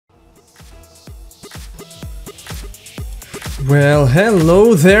Well,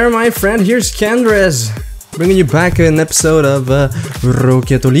 hello there, my friend. Here's Kenrez, bringing you back an episode of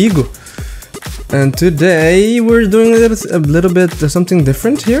Rocket League. And today we're doing a little bit something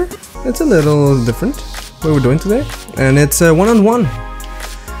different here. It's a little different what we're doing today, and it's a one-on-one.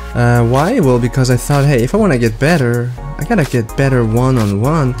 Why? Well, because I thought, hey, if I want to get better, I gotta get better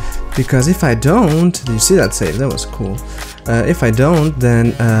one-on-one. Because if I don't, you see that save? That was cool. If I don't, then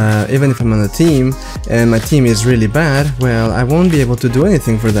even if I'm on a team and my team is really bad, well, I won't be able to do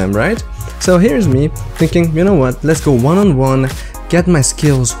anything for them, right? So here's me thinking, you know what? Let's go one-on-one, get my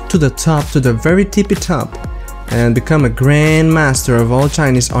skills to the top, to the very tippy top, and become a grand master of all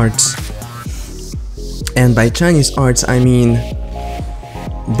Chinese arts. And by Chinese arts, I mean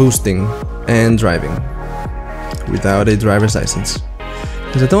boosting and driving without a driver's license.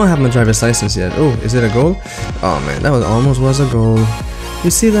 Because I don't have my driver's license yet. Oh, is it a goal? Oh man, that almost was a goal. You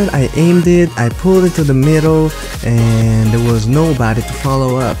see that? I aimed it, I pulled it to the middle, and there was nobody to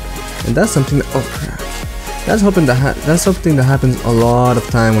follow up. And that's something that, oh crap. That's something that happens a lot of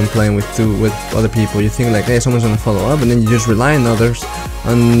time when playing with other people. You think like, hey, someone's gonna follow up, and then you just rely on others,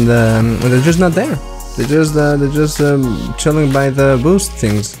 and they're just not there. They're just chilling by the boost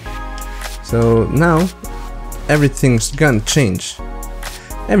things. So now everything's gonna change.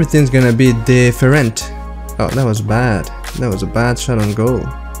 Everything's gonna be different. Oh, that was bad. That was a bad shot on goal.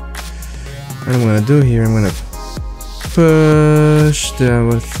 What I'm gonna do here, I'm gonna push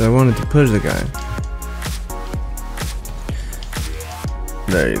I wanted to push the guy.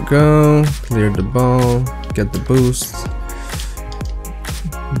 There you go. Clear the ball. Get the boost.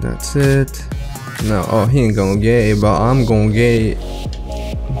 That's it. No, oh, he ain't gonna get it, but I'm gonna get it.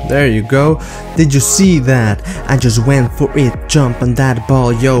 There you go. Did you see that? I just went for it. Jump on that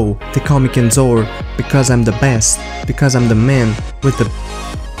ball, yo. They call me Kenrez because I'm the best. Because I'm the man with the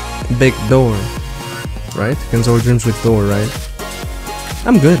big door. Right? Kenrez dreams with door, right?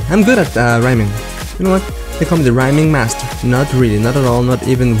 I'm good. I'm good at rhyming. You know what? They call me the rhyming master. Not really. Not at all. Not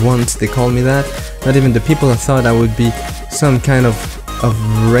even once they called me that. Not even the people that thought I would be some kind of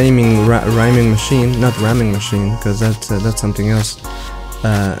rhyming machine. Not ramming machine, because that's something else.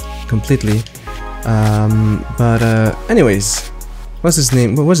 Completely. Anyways, what's his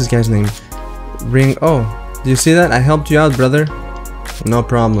name? What's this guy's name? Ring. Oh, do you see that? I helped you out, brother. No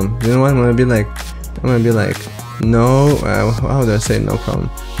problem. You know what? I'm gonna be like, no. How do I say no problem?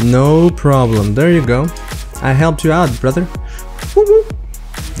 No problem. There you go. I helped you out, brother. Woo-woo.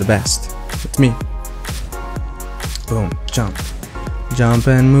 The best. It's me. Boom. Jump. Jump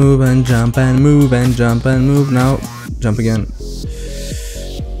and move and jump and move and jump and move. Now, jump again.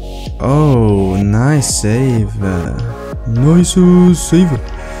 Oh, nice save. Nice save.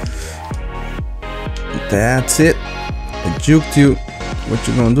 That's it. I juked you. What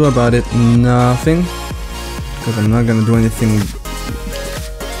you gonna do about it? Nothing. Because I'm not gonna do anything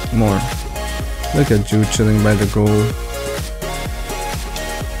more. Look at you chilling by the goal.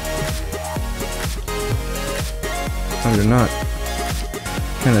 Oh, you're not.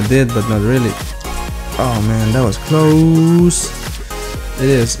 Kinda did, but not really. Oh man, that was close.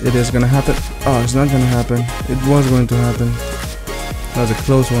 It is gonna happen. Oh, it's not gonna happen. It was going to happen. That was a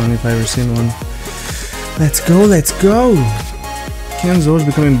close one if I ever seen one. Let's go, let's go! Kenrez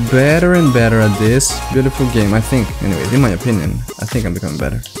becoming better and better at this beautiful game, I think. Anyways, in my opinion, I think I'm becoming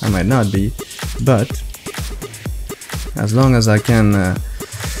better. I might not be, but as long as I can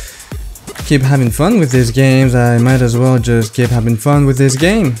keep having fun with these games, I might as well just keep having fun with this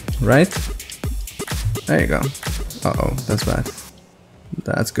game, right? There you go. Uh-oh, that's bad.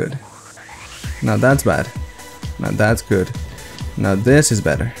 That's good. Now that's bad. Now that's good. Now this is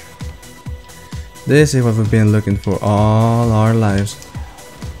better. This is what we've been looking for all our lives.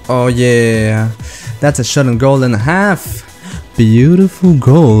 Oh yeah. That's a shot on goal and a half. Beautiful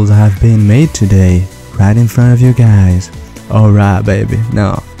goals have been made today. Right in front of you guys. Alright baby.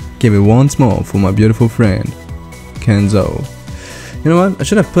 Now give it once more for my beautiful friend Kenrez. You know what? I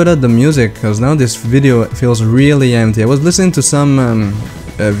should have put out the music because now this video feels really empty. I was listening to some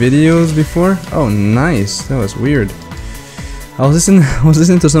videos before. Oh, nice. That was weird. I was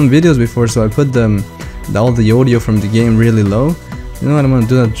listening to some videos before, so I put all the audio from the game really low. You know what? I'm gonna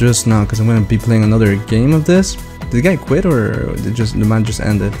do that just now because I'm gonna be playing another game of this. Did the guy quit or did the match just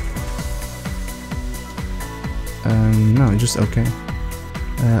ended? No, just okay.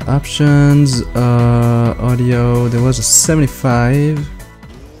 Options, audio, there was a 75.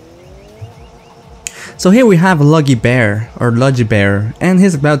 So here we have Luggy Bear, or Luggy Bear, and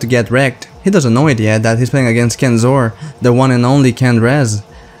he's about to get wrecked. He doesn't know it yet that he's playing against Kenrez, the one and only Kenrez.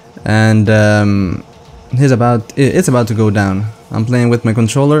 And it's about to go down. I'm playing with my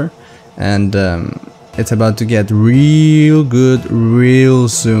controller, and It's about to get real good real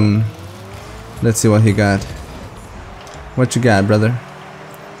soon. Let's see what he got. What you got, brother?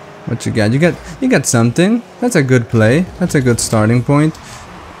 What you got? You got something. That's a good play. That's a good starting point.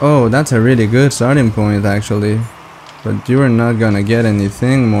 Oh, that's a really good starting point actually. But you are not gonna get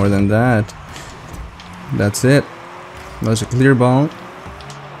anything more than that. That's it. That's a clear ball.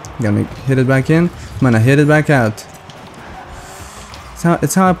 Gonna hit it back in. I'm gonna hit it back out.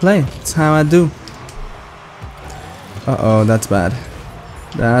 It's how I play. It's how I do. Uh-oh, that's bad.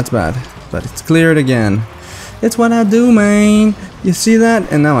 That's bad. But it's cleared again. It's what I do, man. You see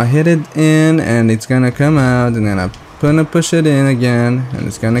that? And now I hit it in and it's gonna come out and then I'm gonna push it in again and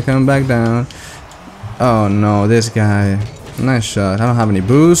it's gonna come back down. Oh no, this guy. Nice shot. I don't have any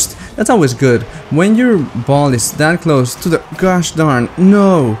boost. That's always good. When your ball is that close to the gosh darn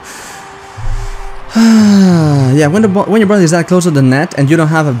no. Yeah, when your ball is that close to the net and you don't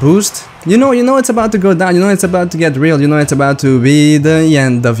have a boost, you know it's about to go down. You know it's about to get real. You know it's about to be the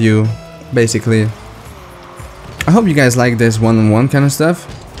end of you, basically. I hope you guys like this one-on-one kind of stuff,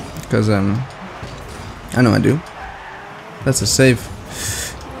 because I know I do. That's a save.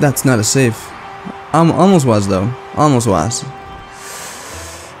 That's not a save. Almost was though. Almost was.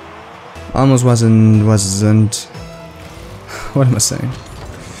 Almost wasn't. What am I saying?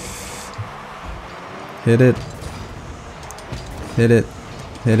 Hit it. Hit it.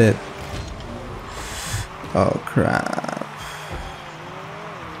 Hit it. Oh crap.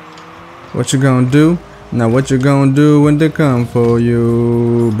 What you gonna do? Now what you gonna do when they come for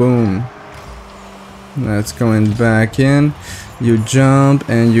you? Boom. That's going back in. You jump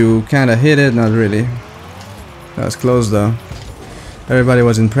and you kinda hit it. Not really. That was close though. Everybody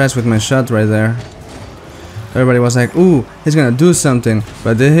was impressed with my shot right there. Everybody was like, ooh, he's gonna do something.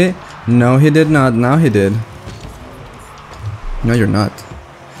 But did he? No, he did not. Now he did. No, you're not.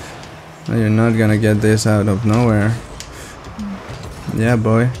 No, you're not gonna get this out of nowhere. Yeah,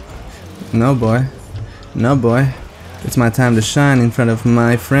 boy. No, boy. No, boy. It's my time to shine in front of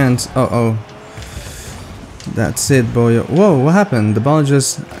my friends. Oh. That's it, boy. Whoa, what happened? The ball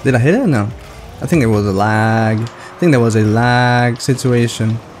just... Did I hit it? No. I think it was a lag. I think that was a lag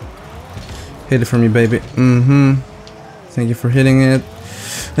situation. Hit it for me, baby. Thank you for hitting it.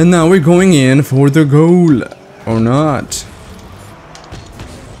 And now we're going in for the goal. Or not.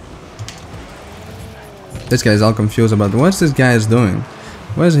 This guy's all confused about what this guy is doing.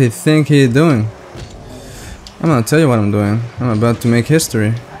 What does he think he's doing? I'm gonna tell you what I'm doing. I'm about to make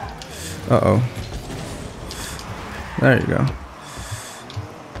history. Uh-oh. There you go.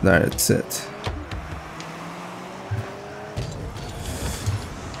 That's it.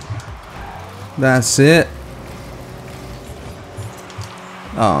 That's it.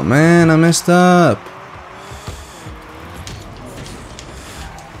 Oh man, I messed up.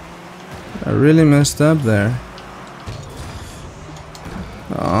 I really messed up there.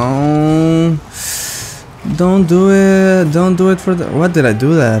 Oh. Don't do it. Don't do it for the... What did I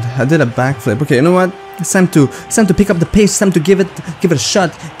do that? I did a backflip. Okay, you know what? It's time to pick up the pace. It's time to give it a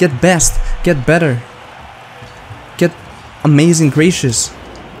shot. Get best. Get better. Get amazing gracious.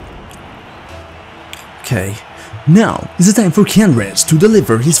 Okay. Now, it's time for Kenrez to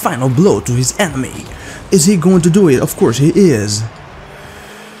deliver his final blow to his enemy. Is he going to do it? Of course he is.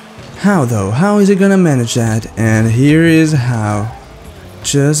 How though? How is he gonna manage that? And here is how.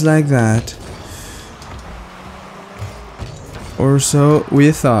 Just like that. Or so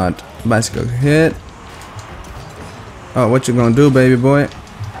we thought. Bicycle hit. Oh, what you gonna do, baby boy?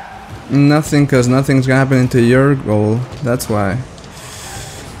 Nothing, cause nothing's gonna happen into your goal. That's why.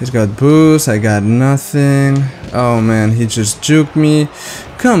 He's got boost, I got nothing. Oh man, he just juked me.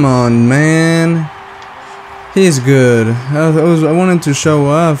 Come on, man. He's good. I wanted to show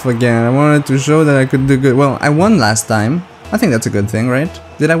off again. I wanted to show that I could do good. Well, I won last time. I think that's a good thing, right?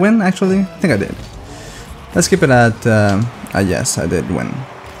 Did I win, actually? I think I did. Let's keep it at... yes, I did win.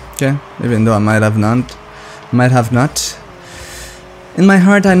 Okay, even though I might have not. In my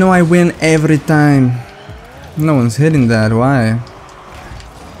heart, I know I win every time. No one's hitting that. Why?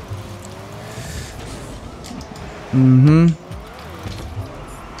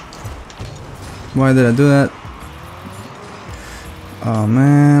 Why did I do that? Oh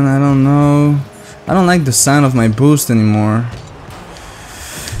man, I don't know. I don't like the sound of my boost anymore.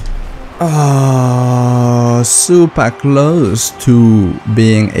 Oh, super close to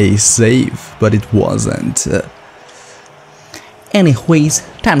being a save, but it wasn't. Anyways,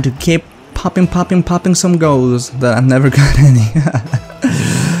 time to keep popping some goals that I never got any.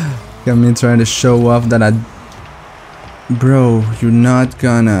 Got me trying to show off that I... Bro, you're not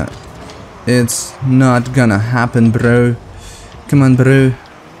gonna... It's not gonna happen, bro. Come on, bro.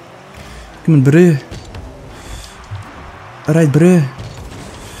 Come on, bro. Alright, bro.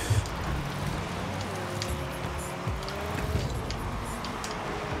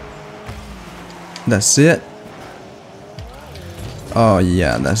 That's it. Oh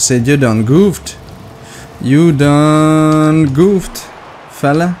yeah, that's it. You done goofed. You done goofed,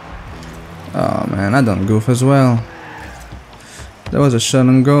 fella. Oh man, I done goof as well. That was a shot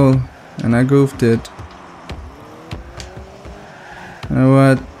on goal, and I goofed it. You know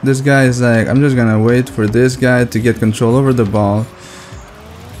what? This guy is like, I'm just gonna wait for this guy to get control over the ball.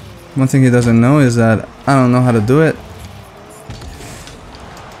 One thing he doesn't know is that I don't know how to do it.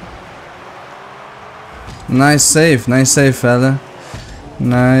 Nice save, fella.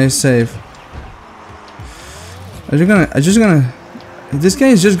 Nice save. This guy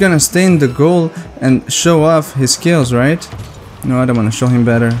is just gonna stay in the goal and show off his skills, right? No, I don't want to show him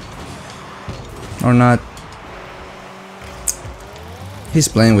better. Or not. He's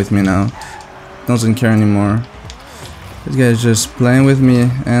playing with me now. Doesn't care anymore. This guy is just playing with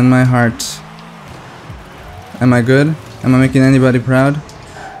me and my heart. Am I good? Am I making anybody proud?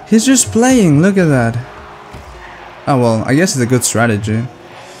 He's just playing, look at that. Oh well, I guess it's a good strategy.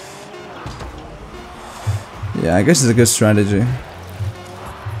 Yeah, I guess it's a good strategy.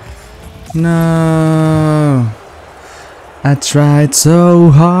 No. I tried so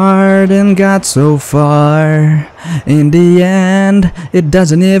hard and got so far. In the end, it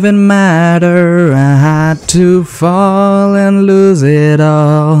doesn't even matter. I had to fall and lose it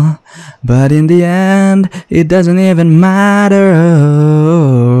all. But in the end, it doesn't even matter.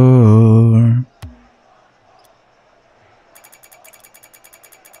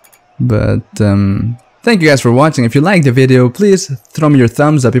 But, thank you guys for watching. If you liked the video, please throw me your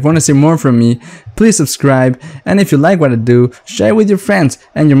thumbs up. If you want to see more from me, please subscribe. And if you like what I do, share it with your friends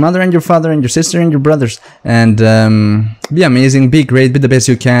and your mother and your father and your sister and your brothers. And be amazing, be great, be the best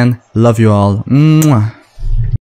you can. Love you all. Mwah.